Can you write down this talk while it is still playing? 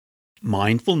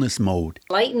Mindfulness mode.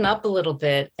 Lighten up a little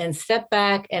bit and step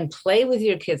back and play with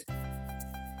your kids.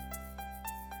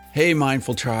 Hey,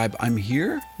 Mindful Tribe, I'm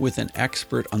here with an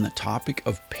expert on the topic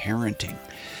of parenting.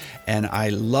 And I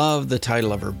love the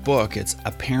title of her book. It's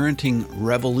A Parenting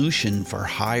Revolution for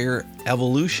Higher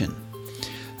Evolution.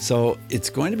 So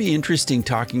it's going to be interesting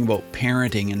talking about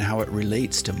parenting and how it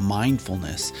relates to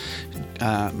mindfulness.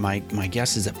 My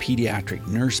guest is a pediatric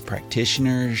nurse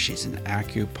practitioner. She's an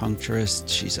acupuncturist.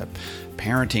 She's a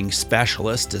parenting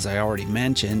specialist, as I already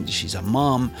mentioned. She's a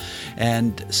mom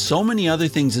and so many other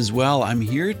things as well. I'm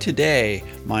here today,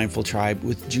 Mindful Tribe,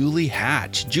 with Julie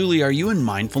Hatch. Julie, are you in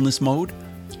mindfulness mode?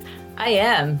 I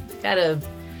am. Got to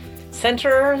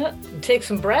center, take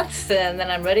some breaths, and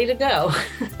then I'm ready to go.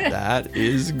 That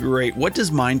is great. What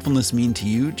does mindfulness mean to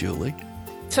you, Julie?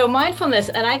 So mindfulness,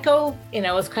 and I go,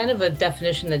 it's kind of a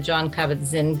definition that Jon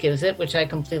Kabat-Zinn gives it, which I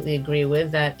completely agree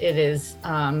with, that it is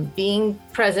being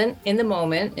present in the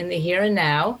moment, in the here and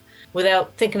now,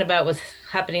 without thinking about what's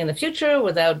happening in the future,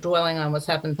 without dwelling on what's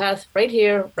happened in the past, right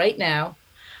here, right now,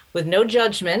 with no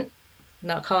judgment,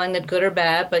 not calling it good or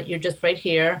bad, but you're just right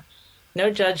here. No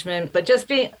judgment, but just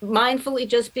being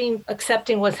mindfully,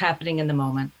 accepting what's happening in the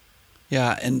moment.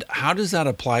 Yeah. And how does that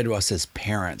apply to us as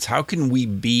parents? How can we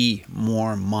be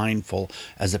more mindful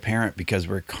as a parent? Because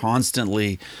we're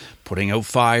constantly putting out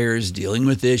fires, dealing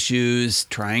with issues,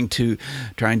 trying to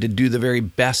do the very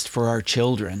best for our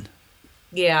children.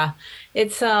 Yeah.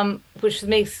 It's, which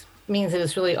means that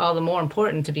it's really all the more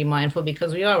important to be mindful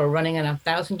because we're running in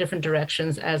 1,000 different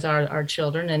directions as our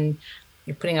children, and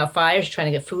you're putting out fires, trying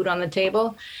to get food on the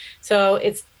table. So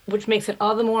which makes it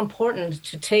all the more important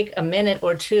to take a minute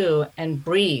or two and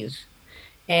breathe.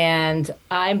 And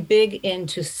I'm big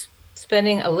into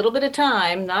spending a little bit of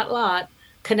time, not a lot,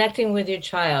 connecting with your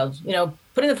child,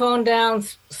 putting the phone down,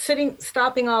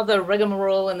 stopping all the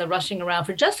rigmarole and the rushing around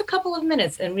for just a couple of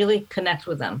minutes and really connect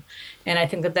with them. And I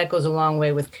think that goes a long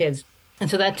way with kids. And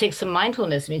so that takes some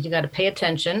mindfulness. It means you got to pay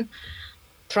attention,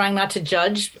 trying not to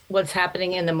judge what's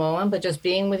happening in the moment, but just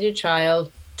being with your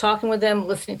child, talking with them,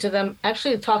 listening to them,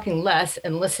 actually talking less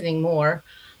and listening more,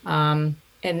 and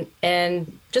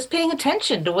just paying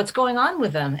attention to what's going on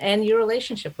with them and your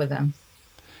relationship with them.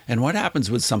 And what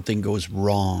happens when something goes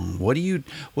wrong? What do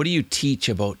you teach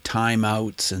about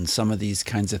timeouts and some of these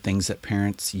kinds of things that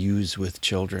parents use with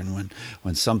children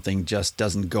when something just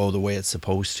doesn't go the way it's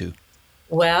supposed to?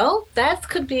 Well, that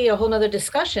could be a whole nother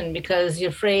discussion because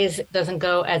your phrase doesn't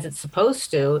go as it's supposed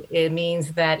to. It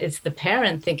means that it's the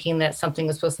parent thinking that something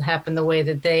is supposed to happen the way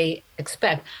that they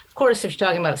expect. Of course, if you're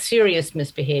talking about serious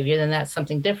misbehavior, then that's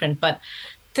something different. But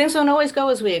things don't always go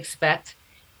as we expect.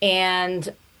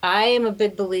 And I am a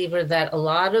big believer that a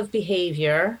lot of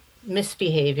misbehavior,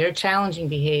 challenging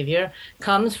behavior,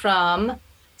 comes from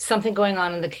something going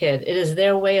on in the kid. It is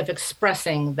their way of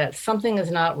expressing that something is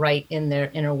not right in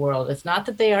their inner world. It's not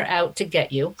that they are out to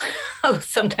get you.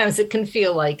 Sometimes it can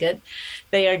feel like it.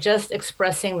 They are just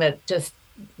expressing that just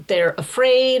they're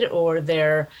afraid or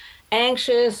they're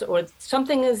anxious or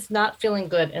something is not feeling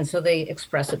good. And so they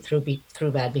express it through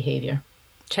bad behavior.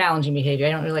 Challenging behavior.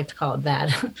 I don't really like to call it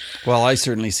bad. Well, I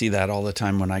certainly see that all the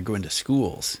time when I go into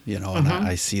schools, and Mm-hmm.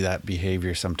 I see that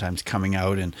behavior sometimes coming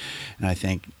out and I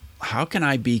think, how can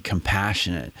I be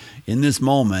compassionate in this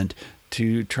moment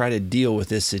to try to deal with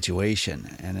this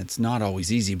situation? And it's not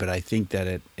always easy, but I think that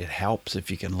it helps if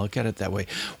you can look at it that way.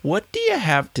 What do you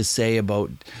have to say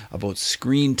about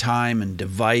screen time and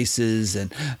devices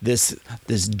and this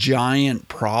giant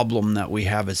problem that we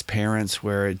have as parents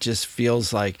where it just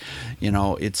feels like,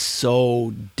 it's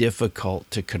so difficult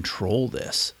to control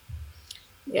this?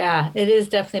 Yeah, it is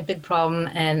definitely a big problem.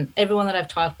 And everyone that I've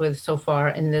talked with so far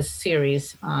in this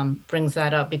series brings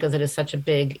that up because it is such a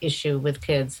big issue with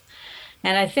kids.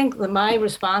 And I think my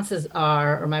response is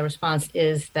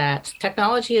that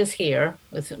technology is here.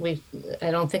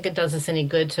 I don't think it does us any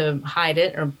good to hide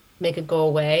it or make it go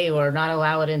away or not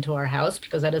allow it into our house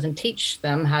because that doesn't teach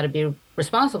them how to be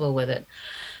responsible with it.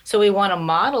 So we want to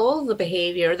model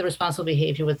the responsible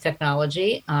behavior with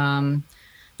technology.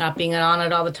 Not being on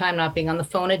it all the time, not being on the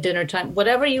phone at dinner time,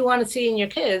 whatever you want to see in your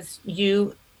kids,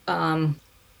 you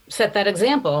set that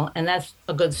example, and that's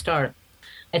a good start.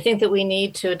 I think that we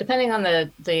need to, depending on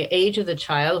the age of the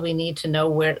child, we need to know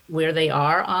where they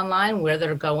are online, where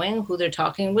they're going, who they're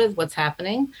talking with, what's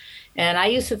happening. And I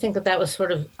used to think that that was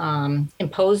sort of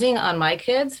imposing on my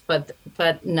kids, but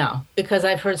no, because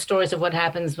I've heard stories of what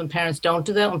happens when parents don't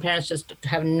do that, when parents just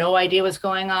have no idea what's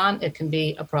going on. It can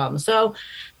be a problem. So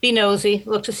be nosy,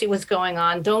 look to see what's going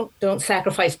on. Don't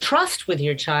sacrifice trust with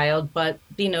your child, but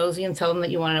be nosy and tell them that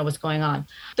you want to know what's going on.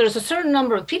 There's a certain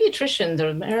number of pediatricians, the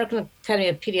American Academy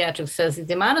of Pediatrics says that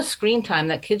the amount of screen time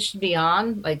that kids should be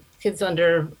on, like kids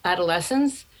under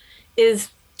adolescence, is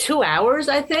 2 hours,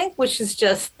 I think, which is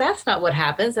just, that's not what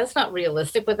happens. That's not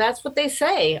realistic, but that's what they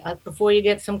say before you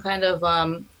get some kind of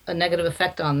a negative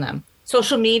effect on them.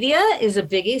 Social media is a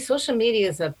biggie. Social media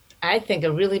is I think,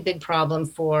 a really big problem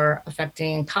for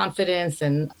affecting confidence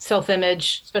and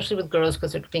self-image, especially with girls,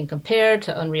 because they're being compared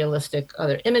to unrealistic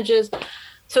other images.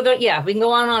 So we can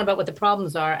go on and on about what the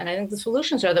problems are. And I think the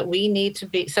solutions are that we need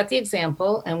to set the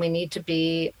example, and we need to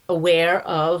be aware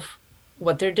of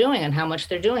what they're doing and how much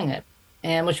they're doing it.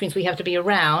 And which means we have to be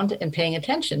around and paying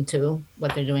attention to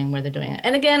what they're doing, where they're doing it.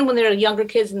 And again, when they're younger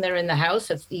kids and they're in the house,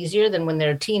 it's easier than when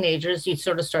they're teenagers. You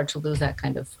sort of start to lose that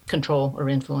kind of control or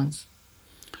influence.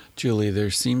 Julie, there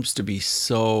seems to be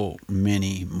so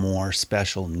many more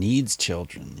special needs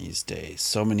children these days.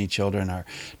 So many children are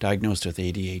diagnosed with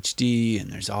ADHD, and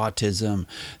there's autism.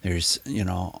 There's,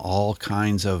 all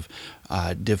kinds of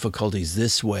difficulties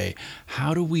this way.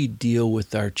 How do we deal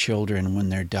with our children when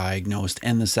they're diagnosed?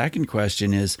 And the second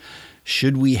question is,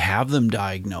 should we have them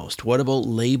diagnosed? What about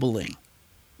labeling?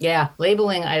 Yeah,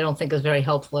 labeling I don't think is very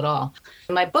helpful at all.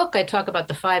 In my book, I talk about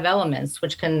the 5 elements,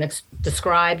 which can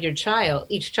describe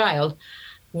each child,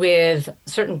 with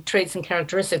certain traits and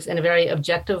characteristics in a very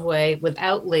objective way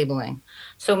without labeling.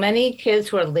 So many kids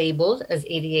who are labeled as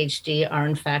ADHD are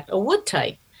in fact a wood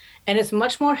type. And it's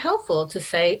much more helpful to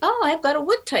say, oh, I've got a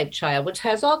wood type child, which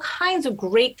has all kinds of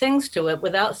great things to it,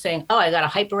 without saying, oh, I got a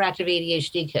hyperactive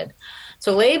ADHD kid.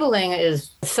 So labeling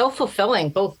is self-fulfilling,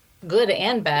 both good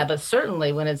and bad, but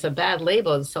certainly when it's a bad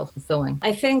label, it's self-fulfilling.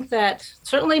 I think that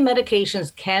certainly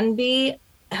medications can be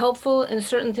helpful in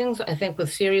certain things. I think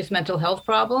with serious mental health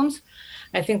problems,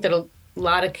 I think that a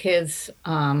lot of kids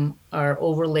are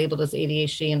over-labeled as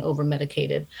ADHD and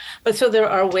over-medicated. But so there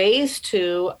are ways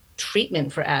to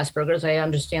treatment for Asperger's. I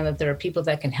understand that there are people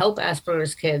that can help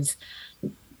Asperger's kids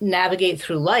navigate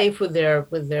through life with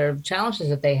their challenges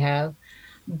that they have.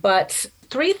 But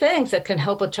 3 things that can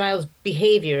help a child's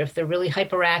behavior if they're really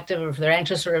hyperactive, or if they're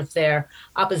anxious, or if they're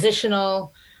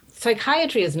oppositional.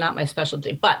 Psychiatry is not my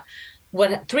specialty, but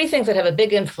 3 things that have a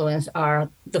big influence are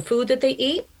the food that they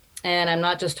eat. And I'm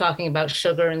not just talking about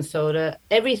sugar and soda.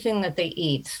 Everything that they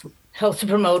eat helps to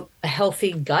promote a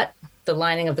healthy gut, the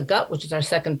lining of the gut, which is our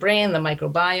second brain, the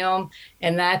microbiome.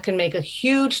 And that can make a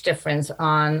huge difference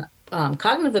on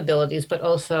cognitive abilities, but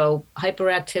also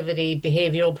hyperactivity,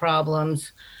 behavioral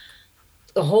problems.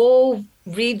 The whole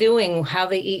redoing how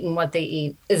they eat and what they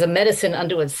eat is a medicine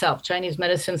unto itself. Chinese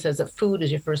medicine says that food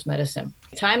is your first medicine.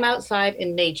 Time outside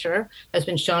in nature has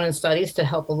been shown in studies to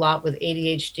help a lot with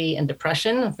ADHD and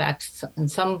depression. In fact, in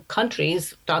some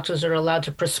countries, doctors are allowed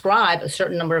to prescribe a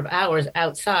certain number of hours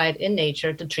outside in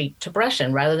nature to treat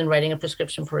depression. Rather than writing a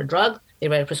prescription for a drug, they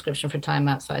write a prescription for time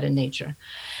outside in nature.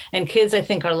 And kids, I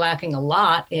think, are lacking a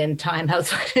lot in time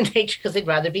outside in nature because they'd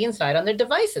rather be inside on their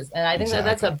devices. And I think that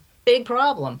that's a big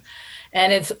problem.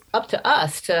 And it's up to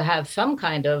us to have some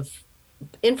kind of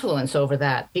influence over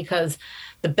that, because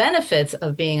the benefits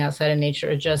of being outside in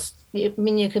nature are just, you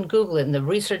can Google it, and the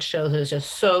research shows it's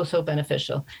just so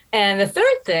beneficial. And the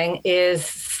third thing is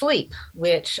sleep,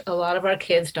 which a lot of our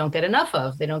kids don't get enough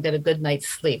of. They don't get a good night's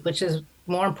sleep, which is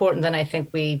more important than I think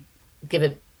we give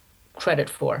it credit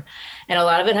for. And a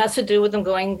lot of it has to do with them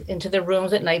going into their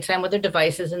rooms at nighttime with their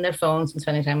devices and their phones and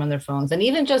spending time on their phones. And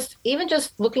even just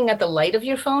looking at the light of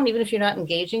your phone, even if you're not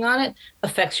engaging on it,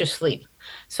 affects your sleep.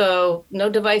 So no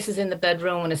devices in the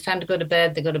bedroom. When it's time to go to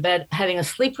bed, they go to bed. Having a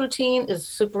sleep routine is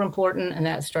super important, and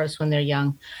that starts when they're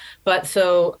young. But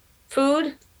so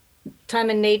food, time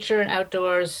in nature and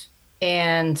outdoors,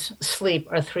 and sleep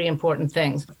are 3 important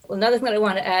things. Another thing that I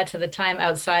want to add to the time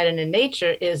outside and in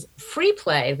nature is free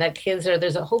play. That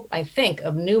there's a hope, I think,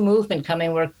 of new movement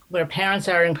coming where parents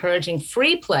are encouraging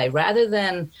free play rather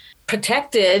than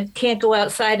protected, can't go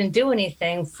outside and do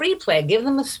anything. Free play, give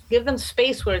them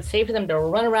space where it's safe for them to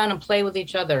run around and play with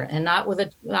each other, and not with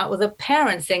a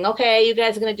parent saying, okay, you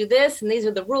guys are going to do this and these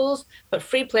are the rules, but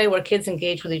free play where kids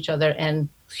engage with each other. And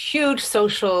huge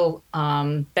social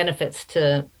benefits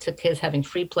to kids having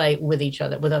free play with each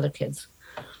other, with other kids.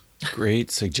 Great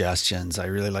suggestions. I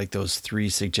really like those three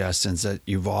suggestions that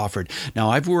you've offered. Now,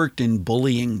 I've worked in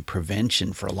bullying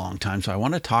prevention for a long time, so I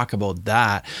want to talk about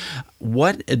that.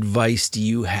 What advice do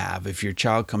you have if your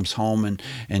child comes home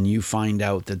and you find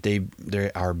out that they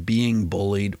are being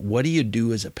bullied? What do you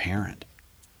do as a parent?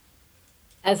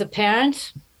 As a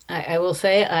parent, I will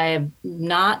say I am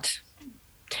not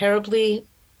terribly,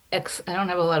 I don't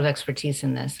have a lot of expertise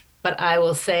in this, but I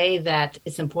will say that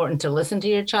it's important to listen to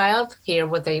your child, hear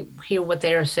what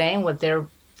they are saying, what their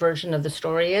version of the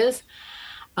story is,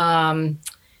 and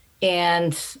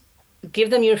give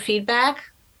them your feedback.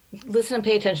 Listen and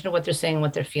pay attention to what they're saying and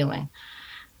what they're feeling.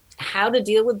 How to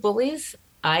deal with bullies,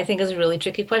 I think, is a really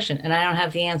tricky question, and I don't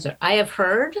have the answer. I have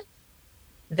heard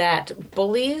that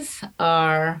bullies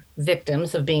are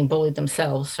victims of being bullied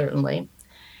themselves, certainly,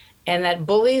 and that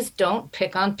bullies don't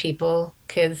pick on people,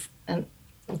 kids, and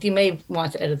you may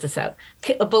want to edit this out.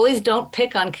 Bullies don't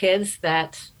pick on kids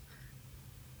that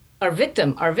are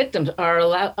victims,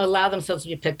 allow themselves to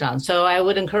be picked on. So I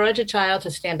would encourage a child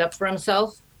to stand up for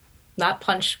himself, not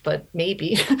punch, but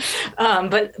maybe,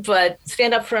 but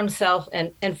stand up for himself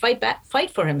and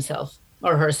fight for himself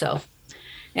or herself.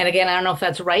 And again, I don't know if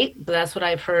that's right, but that's what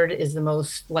I've heard is the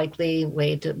most likely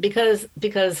way to, because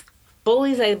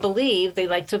bullies, I believe, they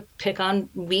like to pick on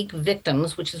weak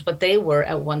victims, which is what they were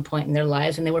at one point in their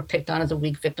lives, and they were picked on as a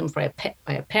weak victim by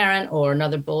a parent or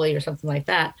another bully or something like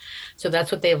that. So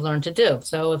that's what they've learned to do.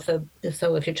 So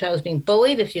if your child is being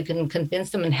bullied, if you can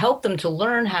convince them and help them to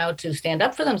learn how to stand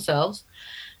up for themselves,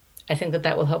 I think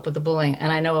that will help with the bullying.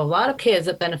 And I know a lot of kids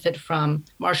that benefit from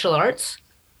martial arts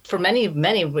for many,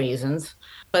 many reasons,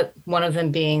 but one of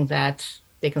them being that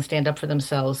they can stand up for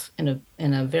themselves in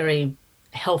a very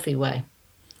healthy way.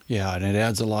 Yeah, and it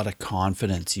adds a lot of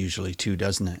confidence usually too,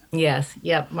 doesn't it? Yes.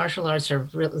 Yep. Martial arts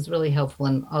is really helpful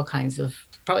in all kinds of,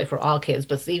 probably for all kids,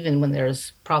 but even when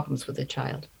there's problems with a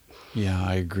child. Yeah,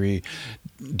 I agree.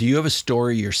 Do you have a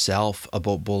story yourself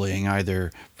about bullying,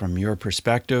 either from your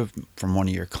perspective, from one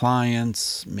of your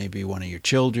clients, maybe one of your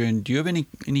children? Do you have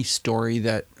any story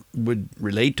that would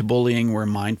relate to bullying where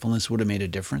mindfulness would have made a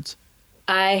difference?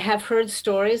 I have heard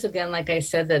stories, again, like I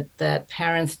said, that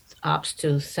parents opt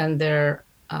to send their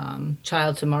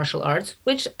child to martial arts,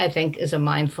 which I think is a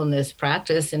mindfulness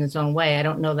practice in its own way. I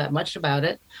don't know that much about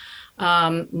it.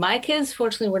 My kids,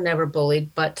 fortunately, were never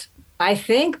bullied, but I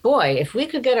think, boy, if we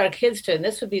could get our kids to, and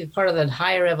this would be part of the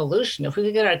higher evolution, if we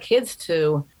could get our kids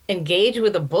to engage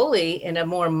with a bully in a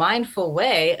more mindful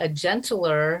way, a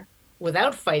gentler,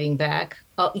 without fighting back,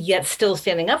 yet still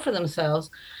standing up for themselves,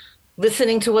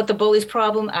 listening to what the bully's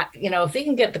problem, if they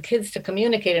can get the kids to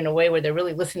communicate in a way where they're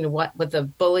really listening to what the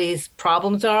bully's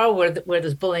problems are, where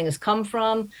this bullying has come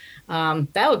from,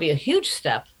 that would be a huge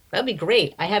step. That'd be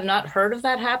great. I have not heard of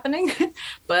that happening,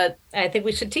 but I think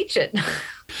we should teach it.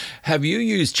 Have you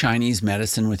used Chinese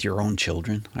medicine with your own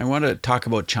children? I want to talk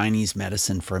about Chinese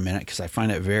medicine for a minute because I find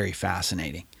it very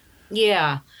fascinating.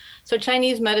 Yeah. So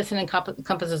Chinese medicine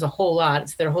encompasses a whole lot.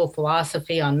 It's their whole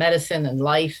philosophy on medicine and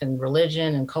life and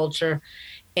religion and culture.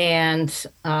 And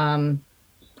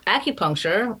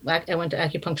acupuncture, I went to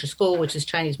acupuncture school, which is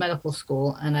Chinese medical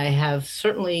school, and I have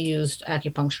certainly used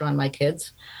acupuncture on my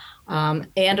kids. And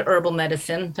herbal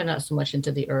medicine. They're not so much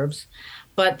into the herbs.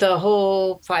 But the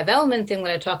whole 5-element thing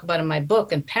that I talk about in my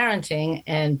book and parenting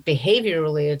and behavior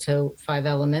related to 5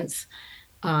 elements,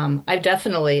 I've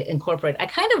definitely incorporated. I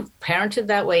kind of parented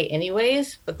that way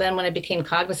anyways, but then when I became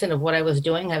cognizant of what I was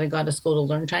doing, having gone to school to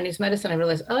learn Chinese medicine, I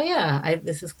realized, oh yeah,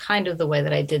 this is kind of the way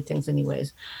that I did things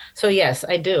anyways. So yes,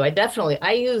 I do. I have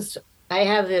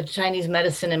the Chinese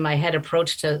medicine in my head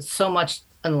approach to so much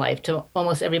in life, to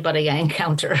almost everybody I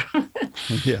encounter.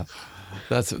 Yeah,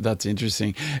 that's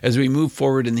interesting. As we move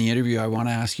forward in the interview, I want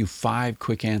to ask you 5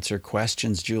 quick answer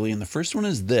questions, Julie. And the first one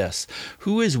is this: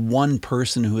 who is one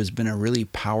person who has been a really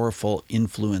powerful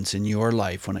influence in your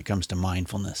life when it comes to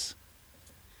mindfulness?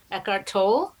 Eckhart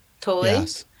Tolle.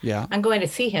 Yes. Yeah. I'm going to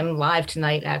see him live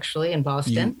tonight, actually, in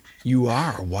Boston. You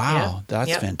are? Wow. Yep. That's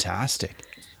Yep. fantastic.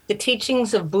 The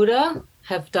teachings of Buddha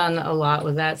have done a lot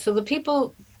with that. So the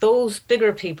people, those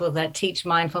bigger people that teach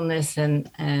mindfulness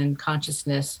and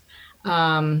consciousness,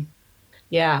 Ram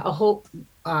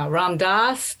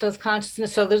Dass does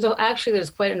consciousness. So there's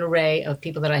quite an array of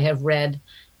people that I have read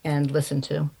and listened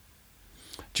to.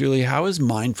 Julie, how has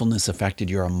mindfulness affected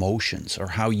your emotions, or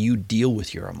how you deal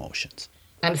with your emotions?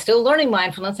 I'm still learning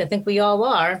mindfulness. I think we all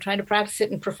are. I'm trying to practice it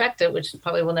and perfect it, which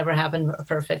probably will never happen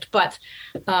perfect. But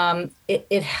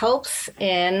it helps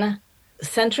in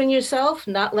centering yourself,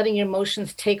 not letting your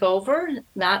emotions take over,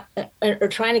 or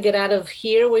trying to get out of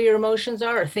here where your emotions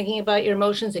are, or thinking about your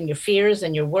emotions and your fears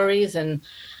and your worries and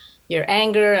your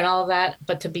anger and all that,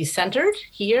 but to be centered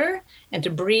here and to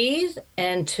breathe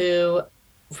and to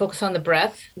focus on the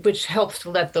breath, which helps to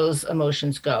let those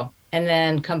emotions go and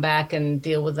then come back and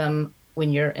deal with them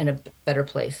when you're in a better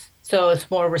place. So it's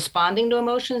more responding to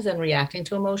emotions than reacting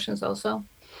to emotions also.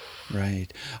 Right.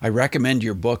 I recommend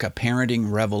your book, A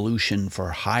Parenting Revolution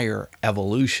for Higher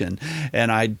Evolution.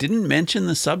 And I didn't mention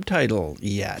the subtitle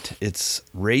yet. It's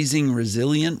Raising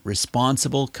Resilient,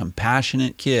 Responsible,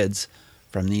 Compassionate Kids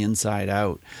from the Inside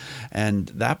Out. And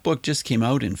that book just came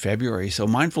out in February. So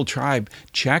Mindful Tribe,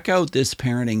 check out this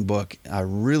parenting book, a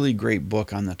really great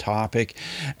book on the topic.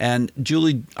 And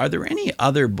Julie, are there any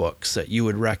other books that you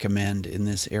would recommend in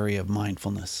this area of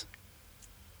mindfulness?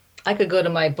 I could go to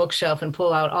my bookshelf and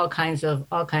pull out all kinds of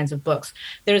books.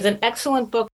 There's an excellent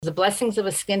book, The Blessings of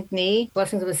a Skinned Knee,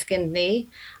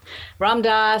 Ram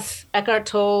Dass, Eckhart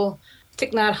Tolle,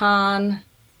 Thich Nhat Hanh.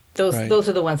 Those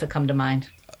are the ones that come to mind.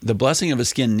 The Blessing of a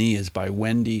Skinned Knee is by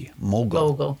Wendy Mogul.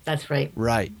 Mogul, that's right.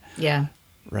 Right. Yeah.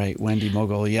 Right, Wendy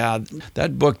Mogul. Yeah,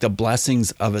 that book, The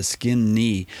Blessings of a Skinned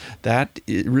Knee,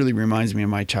 it really reminds me of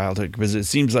my childhood because it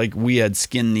seems like we had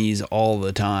skin knees all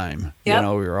the time. Yep. You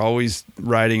know, we were always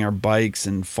riding our bikes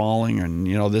and falling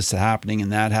and, this happening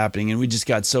and that happening. And we just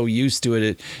got so used to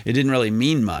it, it didn't really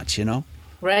mean much,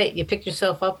 Right. You picked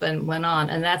yourself up and went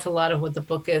on. And that's a lot of what the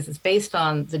book is. It's based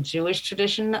on the Jewish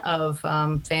tradition of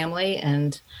family.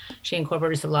 And she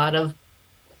incorporates a lot of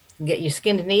get your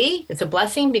skinned knee. It's a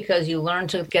blessing because you learn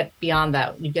to get beyond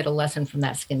that. You get a lesson from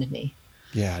that skinned knee.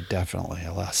 Yeah, definitely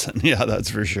a lesson. Yeah,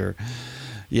 that's for sure.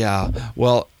 Yeah.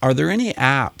 Well, are there any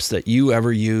apps that you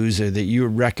ever use or that you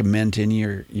recommend to any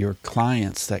of your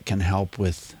clients that can help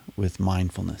with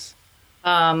mindfulness?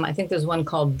 I think there's one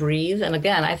called Breathe. And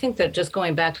again, I think that just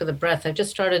going back to the breath, I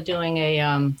just started doing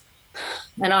an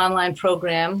online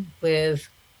program with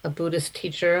a Buddhist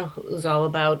teacher who's all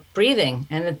about breathing.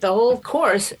 And the whole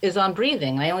course is on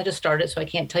breathing. I only just started, so I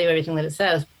can't tell you everything that it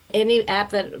says. Any app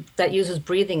that uses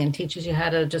breathing and teaches you how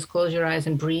to just close your eyes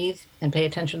and breathe and pay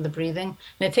attention to the breathing.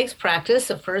 And it takes practice.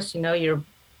 At first, you're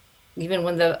even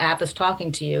when the app is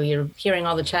talking to you, you're hearing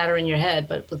all the chatter in your head.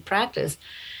 But with practice,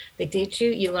 they teach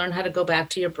you learn how to go back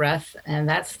to your breath. And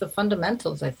that's the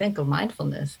fundamentals, I think, of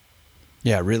mindfulness.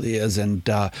 Yeah, it really is. And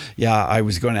I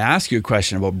was going to ask you a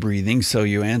question about breathing, so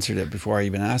you answered it before I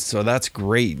even asked. So that's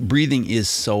great. Breathing is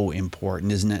so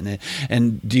important, isn't it?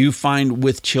 And do you find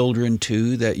with children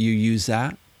too that you use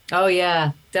that? Oh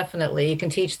yeah, definitely. You can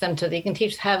teach them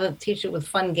teach it with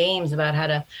fun games about how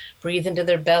to breathe into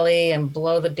their belly and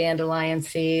blow the dandelion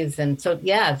seeds. And so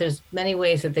yeah, there's many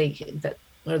ways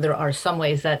there are some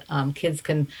ways that kids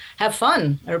can have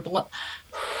fun or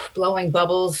blowing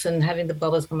bubbles and having the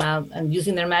bubbles come out and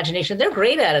using their imagination. They're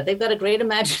great at it. They've got a great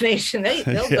imagination.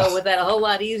 They'll go with that a whole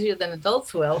lot easier than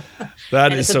adults will.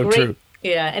 That is so true.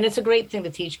 Yeah, and it's a great thing to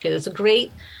teach kids. It's a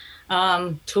great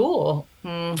tool,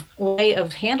 way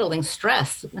of handling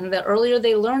stress. And the earlier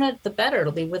they learn it, the better.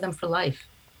 It'll be with them for life.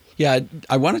 Yeah,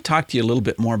 I want to talk to you a little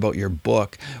bit more about your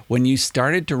book. When you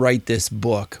started to write this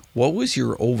book, what was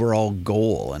your overall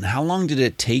goal and how long did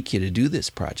it take you to do this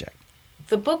project?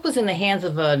 The book was in the hands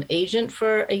of an agent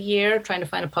for a year, trying to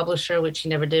find a publisher, which he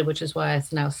never did, which is why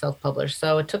it's now self-published.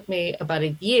 So it took me about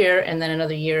a year and then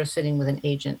another year of sitting with an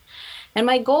agent. And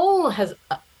my goal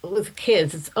with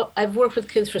kids, I've worked with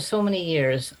kids for so many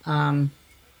years. And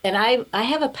I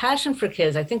have a passion for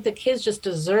kids. I think that kids just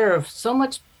deserve so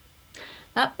much,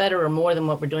 not better or more than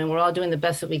what we're doing. We're all doing the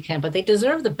best that we can, but they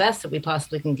deserve the best that we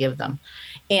possibly can give them.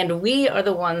 And we are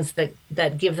the ones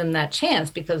that give them that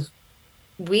chance because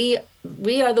we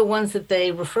are the ones that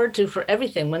they refer to for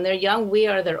everything. When they're young, we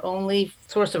are their only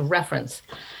source of reference.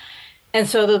 And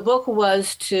so the book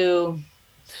was to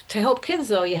help kids,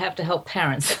 though, you have to help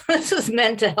parents. This was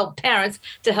meant to help parents,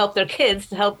 to help their kids,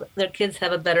 to help their kids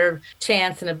have a better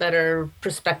chance and a better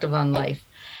perspective on life.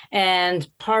 And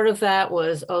part of that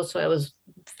was also, I was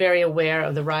very aware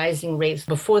of the rising rates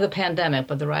before the pandemic,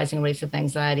 but the rising rates of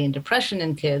anxiety and depression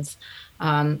in kids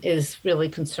is really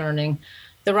concerning.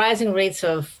 The rising rates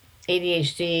of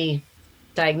ADHD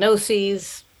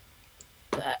diagnoses,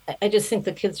 I just think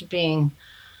the kids are being,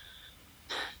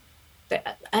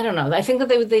 I don't know. I think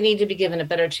that they need to be given a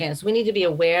better chance. We need to be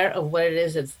aware of what it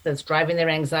is that's driving their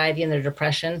anxiety and their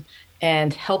depression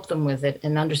and help them with it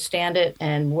and understand it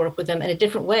and work with them in a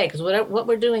different way. Because what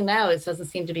we're doing now, it doesn't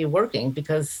seem to be working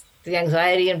because the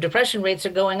anxiety and depression rates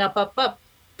are going up,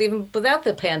 even without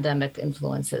the pandemic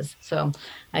influences. So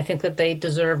I think that they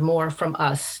deserve more from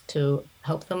us to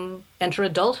help them enter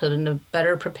adulthood in a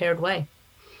better prepared way.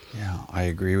 Yeah, I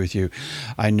agree with you.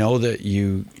 I know that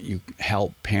you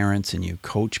help parents and you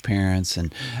coach parents.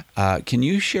 And can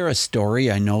you share a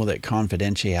story? I know that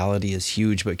confidentiality is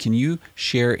huge, but can you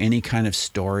share any kind of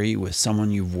story with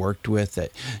someone you've worked with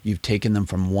that you've taken them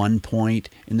from one point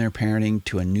in their parenting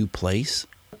to a new place?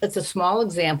 It's a small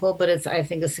example, but it's, I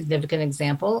think, a significant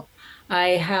example.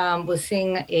 I was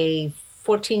seeing a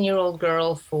 14-year-old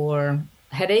girl for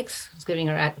headaches. I was treating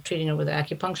her with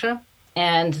acupuncture.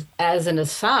 And as an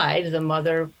aside, the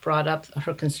mother brought up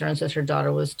her concerns that her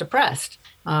daughter was depressed.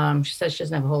 She said she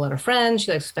doesn't have a whole lot of friends.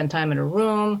 She likes to spend time in her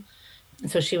room.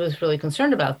 And so she was really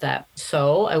concerned about that.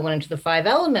 So I went into the 5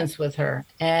 elements with her.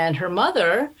 And her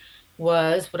mother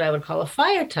was what I would call a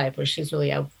fire type, where she's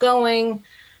really outgoing,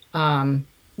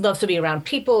 loves to be around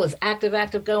people, is active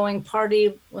going,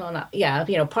 party,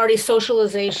 party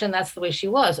socialization. That's the way she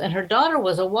was. And her daughter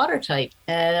was a water type.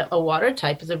 And a water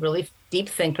type is a really deep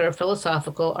thinker,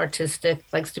 philosophical, artistic,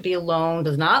 likes to be alone,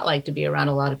 does not like to be around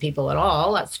a lot of people at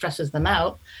all. That stresses them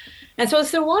out. And so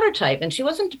it's their water type. And she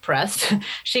wasn't depressed.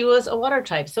 She was a water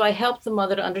type. So I helped the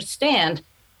mother to understand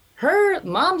her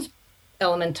mom's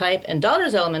element type and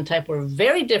daughter's element type were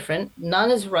very different.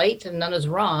 None is right and none is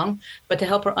wrong, but to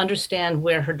help her understand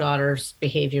where her daughter's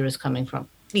behavior is coming from.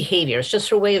 Behavior, it's just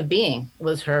her way of being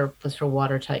was her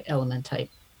water type, element type.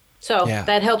 So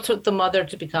that helped the mother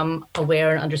to become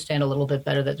aware and understand a little bit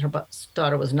better that her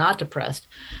daughter was not depressed,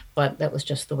 but that was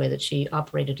just the way that she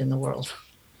operated in the world.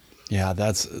 Yeah,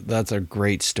 that's a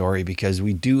great story, because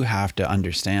we do have to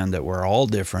understand that we're all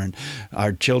different.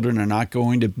 Our children are not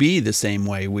going to be the same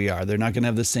way we are. They're not going to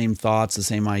have the same thoughts, the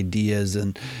same ideas,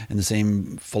 and the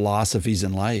same philosophies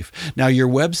in life. Now, your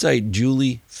website,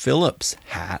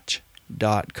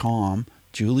 juliephillipshatch.com,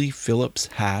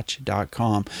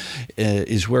 juliephillipshatch.com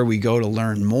is where we go to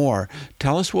learn more.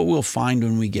 Tell us what we'll find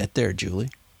when we get there, Julie.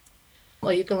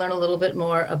 Well, you can learn a little bit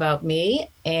more about me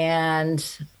and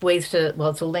it's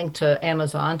a link to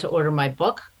Amazon to order my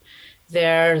book.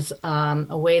 There's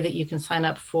a way that you can sign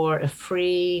up for a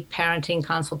free parenting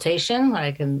consultation.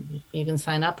 You can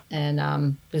sign up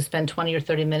and we spend 20 or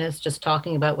 30 minutes just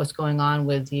talking about what's going on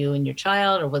with you and your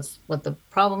child, or what the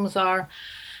problems are,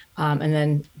 and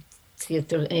then see if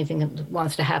there's anything that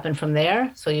wants to happen from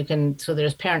there. So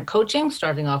there's parent coaching,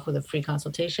 starting off with a free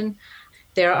consultation.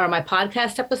 There are my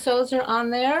podcast episodes are on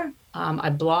there. I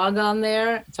blog on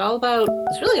there. It's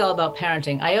really all about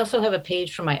parenting. I also have a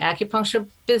page for my acupuncture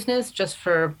business, just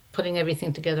for putting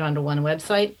everything together onto one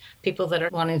website. People that are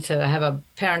wanting to have a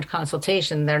parent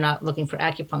consultation, they're not looking for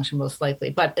acupuncture most likely.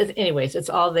 But anyways, it's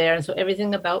all there. And so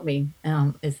everything about me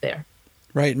is there.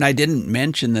 Right. And I didn't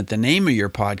mention that the name of your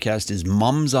podcast is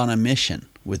Mums on a Mission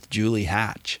with Julie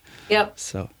Hatch. Yep.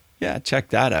 So, yeah,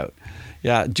 check that out.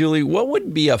 Yeah, Julie, what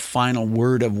would be a final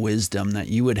word of wisdom that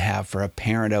you would have for a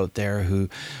parent out there who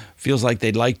feels like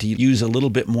they'd like to use a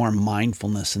little bit more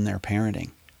mindfulness in their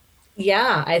parenting?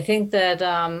 Yeah, I think that,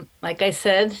 like I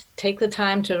said, take the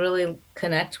time to really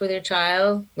connect with your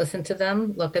child, listen to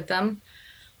them, look at them.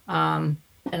 And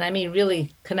I mean,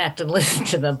 really connect and listen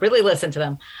to them, really listen to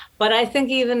them. But I think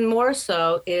even more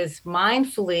so is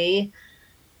mindfully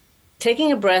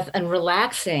taking a breath and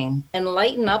relaxing and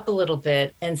lighten up a little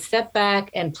bit and step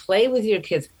back and play with your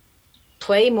kids.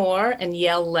 Play more and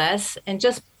yell less, and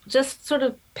just sort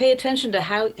of pay attention to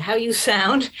how you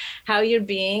sound, how you're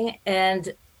being.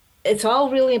 And it's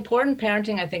all really important.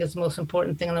 Parenting, I think, is the most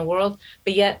important thing in the world.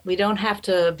 But yet we don't have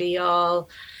to be all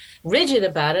rigid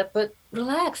about it, but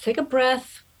relax, take a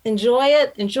breath, enjoy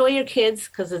it, enjoy your kids,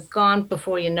 because it's gone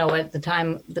before you know it. The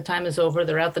time is over.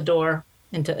 They're out the door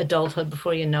into adulthood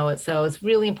before you know it. So it's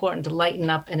really important to lighten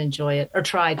up and enjoy it, or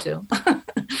try to.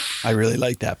 I really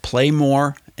like that. Play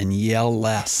more and yell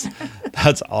less.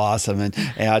 That's awesome.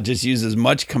 And just use as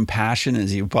much compassion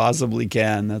as you possibly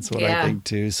can. That's what I think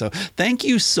too. So thank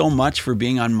you so much for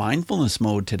being on Mindfulness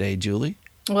Mode today, Julie.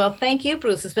 Well, thank you,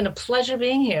 Bruce. It's been a pleasure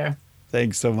being here.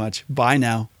 Thanks so much. Bye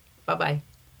now. Bye-bye.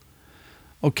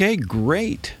 Okay,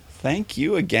 great. Thank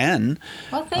you again.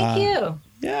 Well, thank you.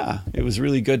 Yeah, it was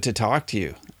really good to talk to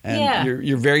you. And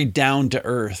you're very down to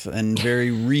earth and very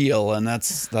real, and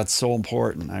that's so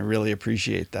important. I really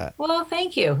appreciate that. Well,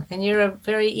 thank you. And you're a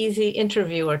very easy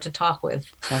interviewer to talk with.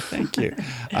 Well, thank you.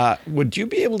 Would you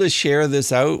be able to share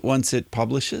this out once it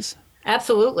publishes?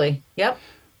 Absolutely. Yep.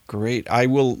 Great. I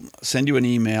will send you an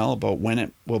email about when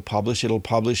it will publish. It'll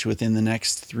publish within the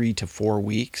next 3 to 4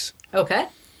 weeks. Okay.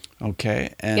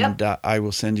 Okay, and I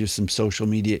will send you some social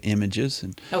media images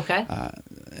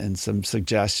and some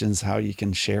suggestions how you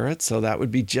can share it. So that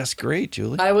would be just great,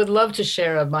 Julie. I would love to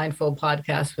share a mindful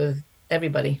podcast with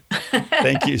everybody.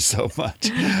 Thank you so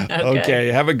much. Okay,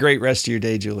 have a great rest of your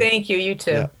day, Julie. Thank you. You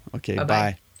too. Yeah. Okay,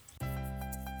 bye.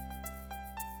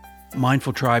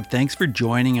 Mindful Tribe, thanks for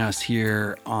joining us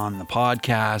here on the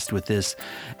podcast with this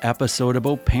episode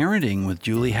about parenting with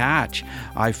Julie Hatch.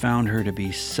 I found her to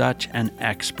be such an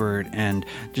expert and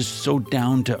just so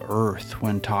down to earth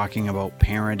when talking about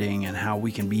parenting and how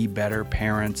we can be better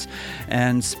parents.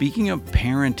 And speaking of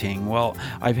parenting, well,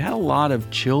 I've had a lot of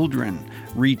children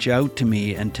reach out to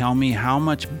me and tell me how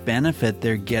much benefit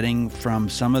they're getting from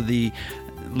some of the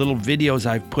little videos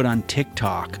I've put on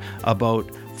TikTok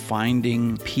about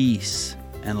finding peace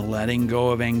and letting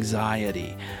go of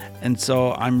anxiety. And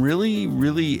so I'm really,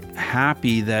 really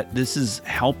happy that this is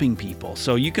helping people.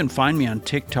 So you can find me on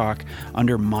TikTok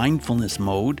under Mindfulness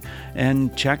Mode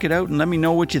and check it out and let me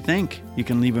know what you think. You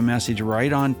can leave a message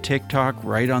right on TikTok,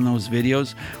 right on those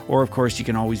videos. Or of course, you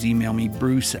can always email me,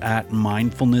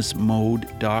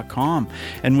 bruce@mindfulnessmode.com.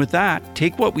 And with that,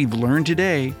 take what we've learned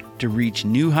today to reach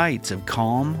new heights of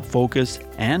calm, focus,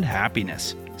 and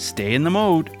happiness. Stay in the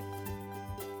mode.